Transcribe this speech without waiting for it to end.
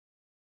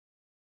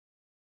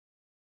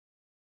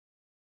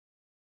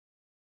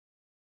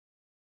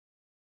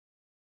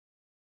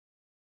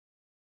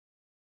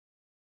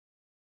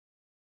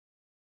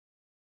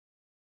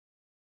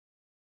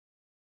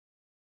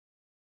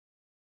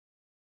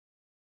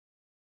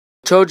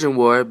The Trojan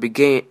War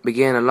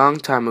began a long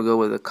time ago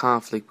with a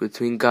conflict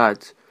between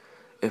gods.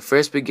 It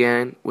first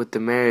began with the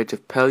marriage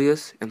of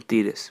Peleus and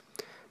Thetis.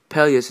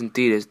 Peleus and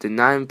Thetis did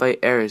not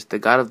invite Ares, the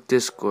god of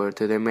discord,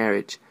 to their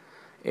marriage.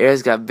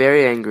 Ares got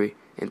very angry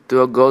and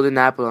threw a golden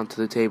apple onto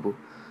the table.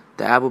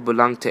 The apple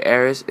belonged to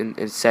Ares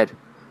and said,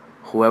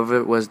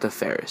 "Whoever was the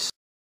fairest."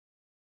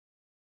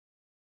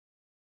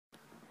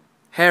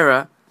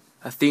 Hera,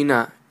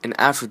 Athena, and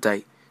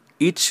Aphrodite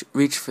each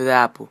reached for the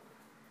apple.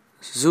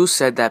 Zeus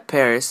said that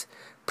Paris,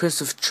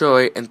 prince of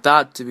Troy and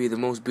thought to be the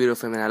most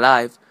beautiful man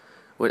alive,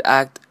 would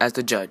act as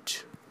the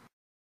judge.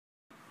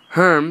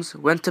 Hermes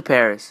went to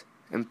Paris,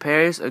 and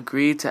Paris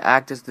agreed to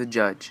act as the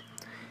judge.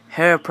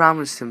 Hera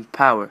promised him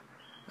power,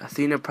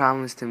 Athena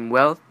promised him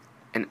wealth,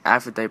 and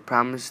Aphrodite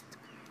promised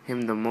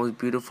him the most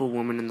beautiful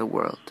woman in the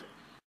world.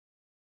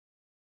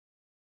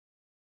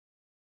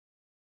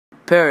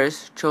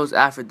 Paris chose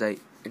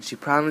Aphrodite, and she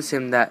promised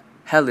him that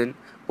Helen,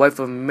 wife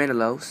of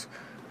Menelaus,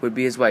 would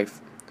be his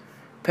wife.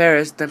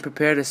 Paris then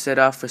prepared to set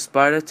off for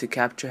Sparta to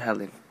capture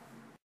Helen.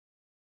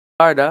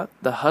 Sparta,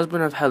 the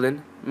husband of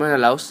Helen,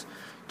 Menelaus,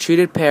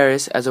 treated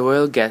Paris as a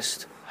royal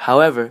guest.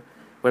 However,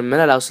 when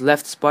Menelaus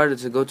left Sparta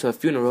to go to a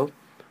funeral,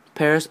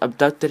 Paris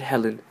abducted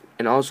Helen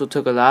and also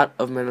took a lot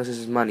of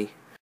Menelaus' money.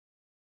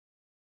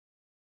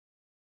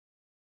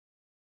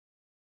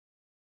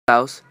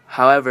 Menelaus,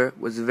 however,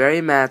 was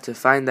very mad to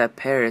find that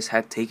Paris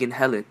had taken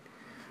Helen.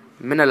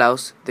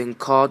 Menelaus then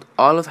called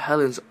all of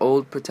Helen's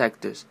old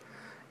protectors,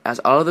 as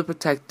all of the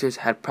protectors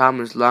had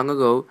promised long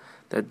ago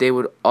that they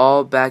would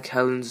all back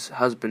Helen's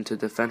husband to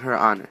defend her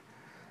honor.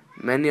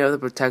 Many of the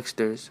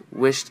protectors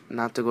wished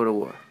not to go to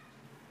war.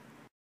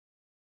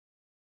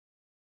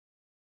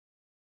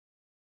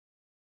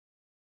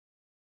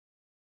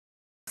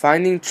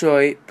 Finding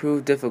Troy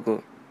proved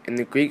difficult, and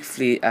the Greek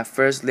fleet at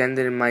first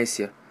landed in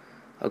Mysia.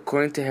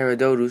 According to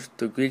Herodotus,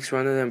 the Greeks were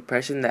under the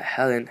impression that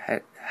Helen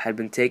had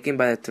been taken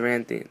by the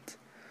Tarantines,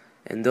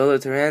 and though the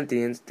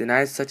Tarantines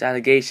denied such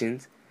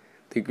allegations,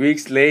 the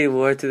Greeks laid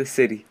war to the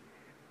city.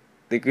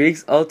 The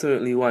Greeks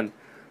ultimately won,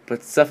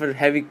 but suffered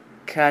heavy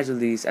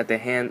casualties at the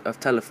hand of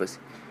Telephus,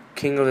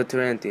 king of the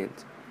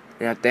Tarantines,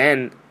 and at the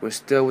end were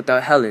still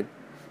without Helen.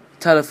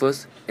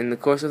 Telephus, in the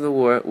course of the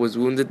war, was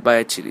wounded by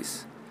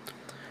Achilles.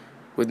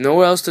 With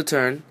nowhere else to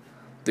turn,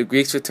 the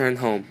Greeks returned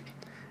home.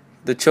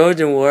 The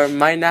Trojan War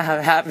might not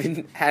have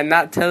happened had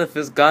not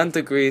Telephus gone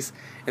to Greece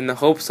in the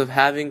hopes of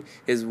having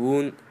his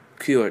wound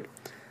cured.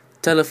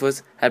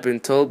 Telephus had been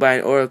told by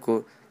an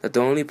oracle that the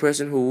only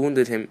person who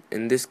wounded him,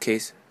 in this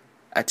case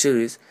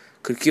Achilles,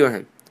 could cure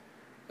him.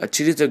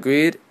 Achilles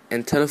agreed,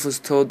 and Telephus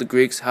told the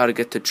Greeks how to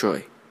get to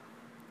Troy.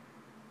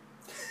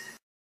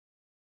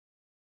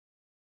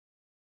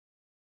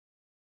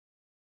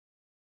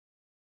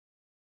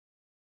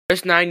 The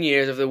first 9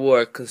 years of the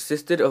war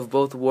consisted of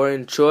both war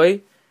in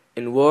Troy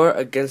and war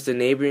against the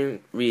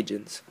neighboring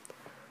regions.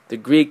 The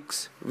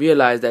Greeks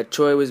realized that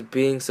Troy was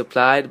being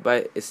supplied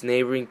by its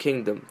neighboring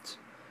kingdoms,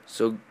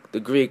 so the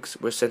Greeks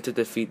were sent to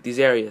defeat these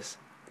areas.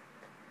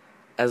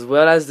 As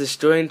well as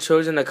destroying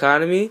Trojan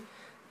economy,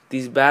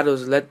 these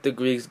battles let the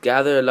Greeks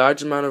gather a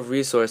large amount of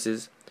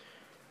resources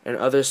and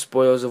other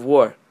spoils of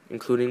war,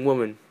 including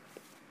women.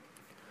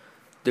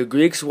 The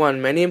Greeks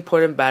won many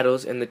important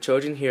battles, and the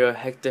Trojan hero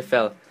Hector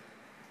fell,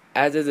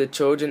 as did the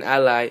Trojan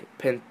ally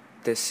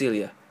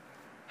Penthesilea.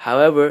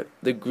 However,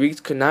 the Greeks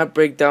could not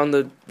break down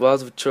the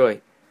walls of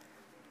Troy.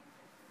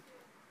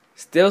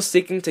 Still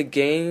seeking to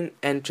gain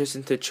entrance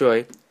into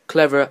Troy,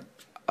 clever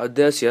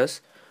Odysseus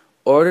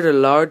ordered a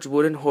large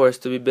wooden horse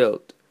to be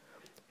built.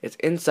 Its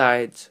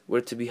insides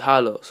were to be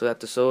hollow so that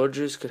the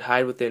soldiers could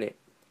hide within it.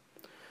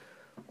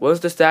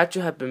 Once the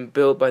statue had been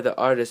built by the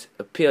artist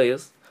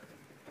Apelles,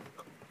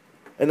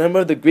 a number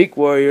of the Greek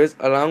warriors,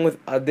 along with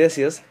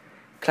Odysseus,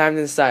 climbed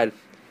inside.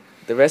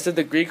 The rest of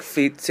the Greek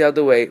fleet sailed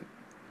away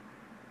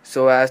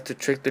so as to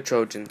trick the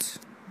Trojans.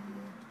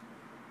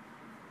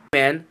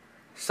 Man,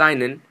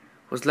 Sinon,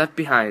 was left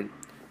behind.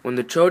 When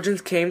the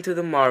Trojans came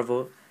to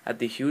marvel at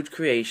the huge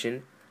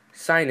creation,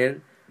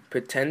 Sinon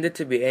pretended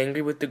to be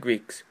angry with the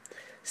Greeks,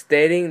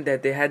 stating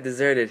that they had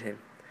deserted him.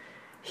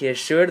 He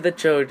assured the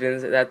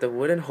Trojans that the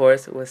wooden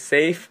horse was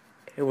safe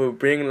and would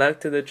bring luck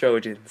to the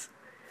Trojans.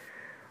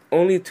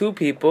 Only 2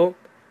 people,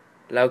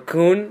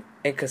 Laocoon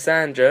and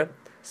Cassandra,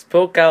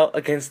 spoke out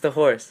against the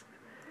horse,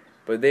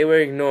 but they were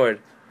ignored.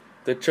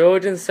 The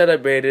Trojans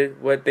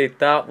celebrated what they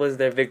thought was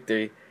their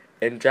victory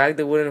and dragged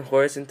the wooden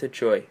horse into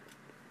Troy.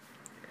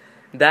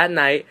 That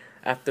night,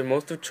 after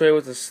most of Troy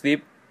was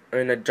asleep or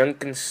in a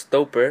drunken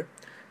stupor,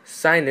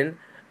 Sinon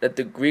led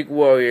the Greek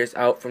warriors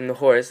out from the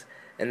horse,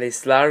 and they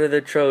slaughtered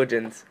the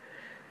Trojans.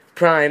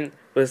 Priam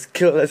was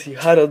killed as he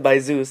huddled by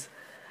Zeus's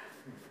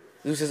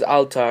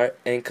altar,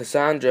 and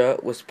Cassandra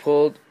was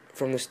pulled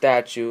from the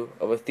statue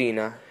of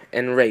Athena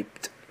and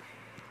raped.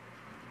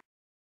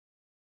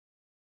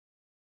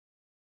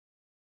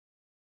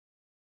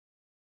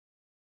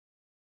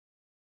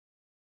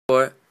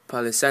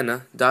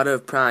 Polysena, daughter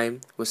of Priam,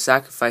 was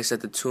sacrificed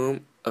at the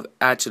tomb of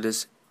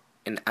Achilles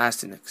in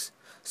Astyanax.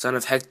 Son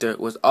of Hector,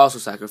 was also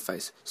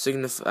sacrificed,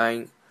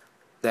 signifying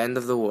the end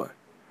of the war.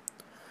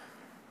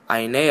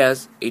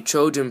 Aeneas, a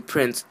Trojan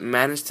prince,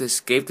 managed to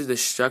escape the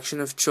destruction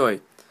of Troy,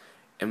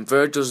 and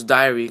Virgil's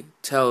diary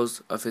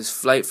tells of his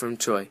flight from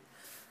Troy.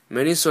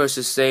 Many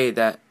sources say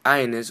that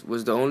Aeneas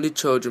was the only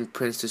Trojan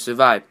prince to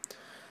survive,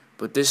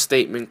 but this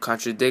statement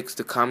contradicts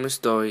the common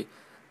story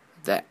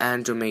that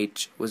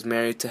Andromache was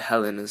married to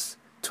Helenus,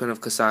 twin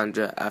of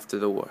Cassandra, after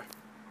the war.